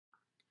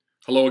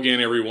Hello again,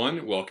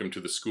 everyone. Welcome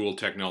to the School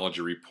Technology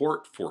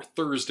Report for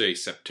Thursday,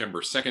 September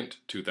 2nd,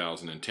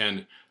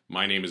 2010.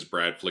 My name is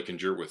Brad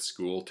Flickinger with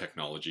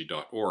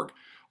schooltechnology.org.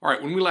 All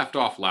right, when we left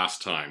off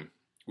last time,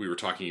 we were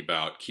talking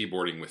about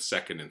keyboarding with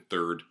second and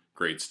third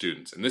grade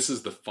students. And this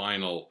is the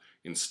final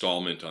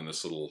installment on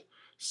this little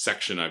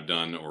section I've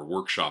done or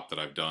workshop that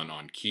I've done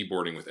on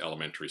keyboarding with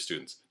elementary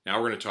students. Now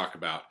we're going to talk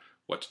about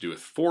what to do with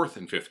fourth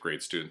and fifth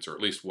grade students, or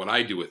at least what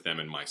I do with them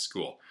in my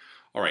school.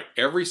 All right,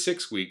 every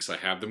 6 weeks I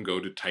have them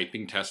go to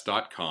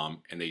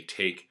typingtest.com and they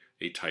take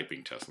a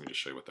typing test. Let me just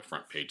show you what the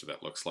front page of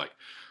that looks like.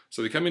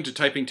 So they come into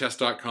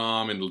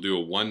typingtest.com and they'll do a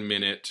 1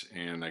 minute,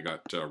 and I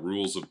got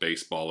rules of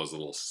baseball as a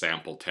little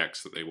sample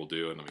text that they will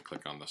do, and then we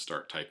click on the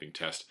start typing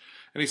test.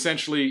 And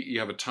essentially you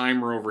have a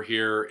timer over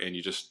here and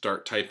you just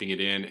start typing it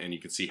in, and you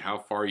can see how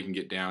far you can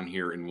get down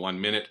here in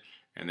 1 minute,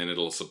 and then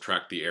it'll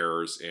subtract the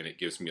errors and it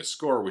gives me a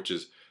score, which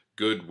is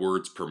good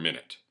words per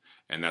minute.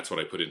 And that's what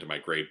I put into my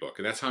grade book.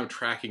 And that's how I'm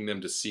tracking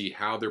them to see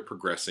how they're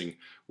progressing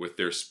with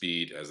their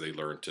speed as they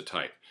learn to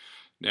type.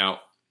 Now,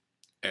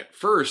 at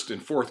first, in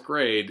fourth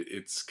grade,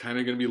 it's kind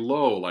of going to be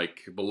low,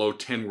 like below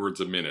 10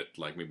 words a minute,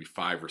 like maybe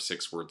 5 or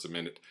 6 words a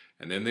minute.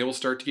 And then they will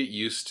start to get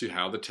used to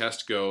how the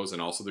test goes,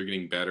 and also they're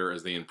getting better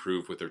as they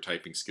improve with their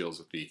typing skills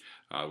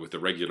with the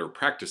regular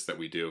practice that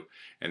we do.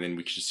 And then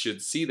we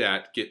should see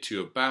that get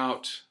to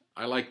about,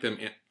 I like them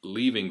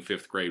leaving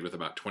fifth grade with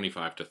about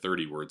 25 to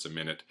 30 words a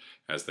minute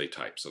as they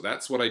type. So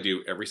that's what I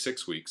do every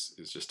 6 weeks,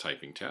 is just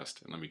typing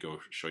test. And let me go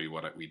show you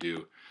what we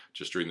do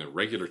just during the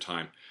regular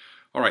time.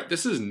 All right,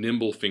 this is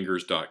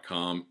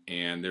nimblefingers.com,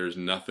 and there's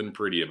nothing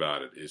pretty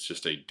about it. It's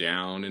just a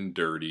down and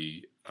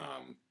dirty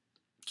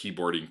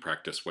keyboarding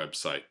practice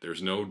website.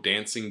 There's no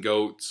dancing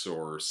goats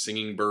or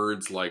singing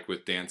birds like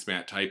with Dance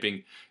Mat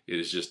Typing. It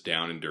is just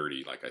down and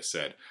dirty, like I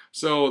said.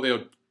 So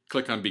they'll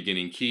click on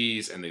beginning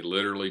keys, and they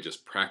literally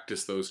just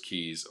practice those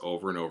keys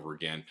over and over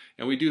again.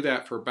 And we do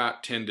that for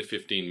about 10 to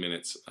 15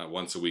 minutes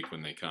once a week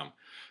when they come.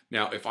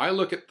 Now, if I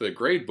look at the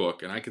grade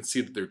book and I can see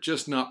that they're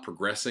just not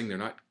progressing, they're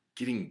not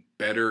getting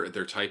better at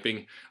their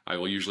typing, I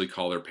will usually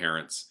call their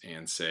parents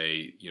and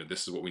say,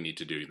 this is what we need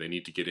to do. They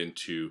need to get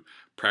into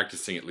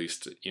practicing at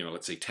least,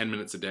 let's say 10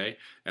 minutes a day.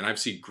 And I've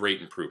seen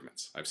great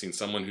improvements. I've seen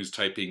someone who's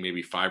typing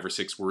maybe 5 or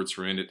 6 words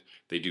per minute.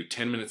 They do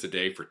 10 minutes a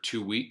day for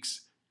 2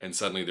 weeks, and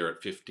suddenly they're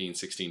at 15,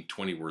 16,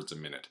 20 words a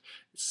minute.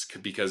 It's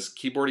because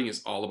keyboarding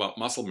is all about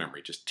muscle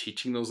memory, just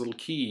teaching those little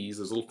keys,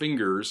 those little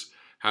fingers,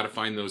 how to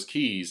find those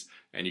keys,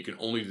 and you can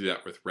only do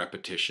that with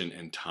repetition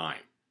and time.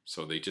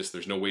 So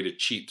there's no way to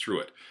cheat through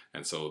it.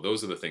 And so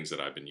those are the things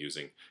that I've been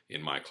using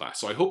in my class.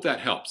 So I hope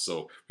that helps.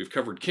 So we've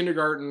covered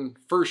kindergarten,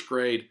 first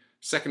grade,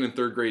 second and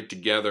third grade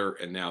together,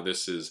 and now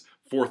this is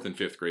fourth and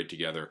fifth grade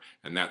together,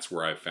 and that's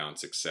where I've found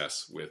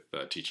success with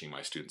teaching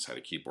my students how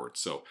to keyboard.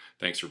 So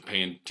thanks for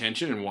paying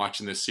attention and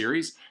watching this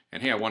series.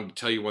 And hey, I wanted to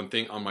tell you one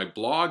thing on my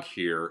blog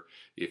here.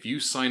 If you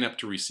sign up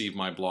to receive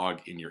my blog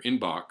in your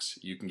inbox,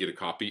 you can get a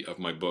copy of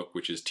my book,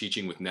 which is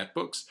Teaching with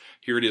Netbooks.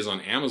 Here it is on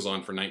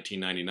Amazon for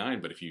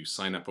 $19.99, but if you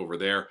sign up over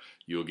there,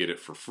 you'll get it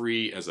for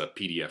free as a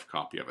PDF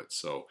copy of it.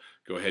 So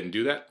go ahead and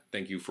do that.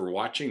 Thank you for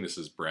watching. This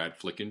is Brad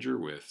Flickinger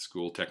with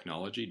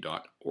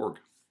schooltechnology.org.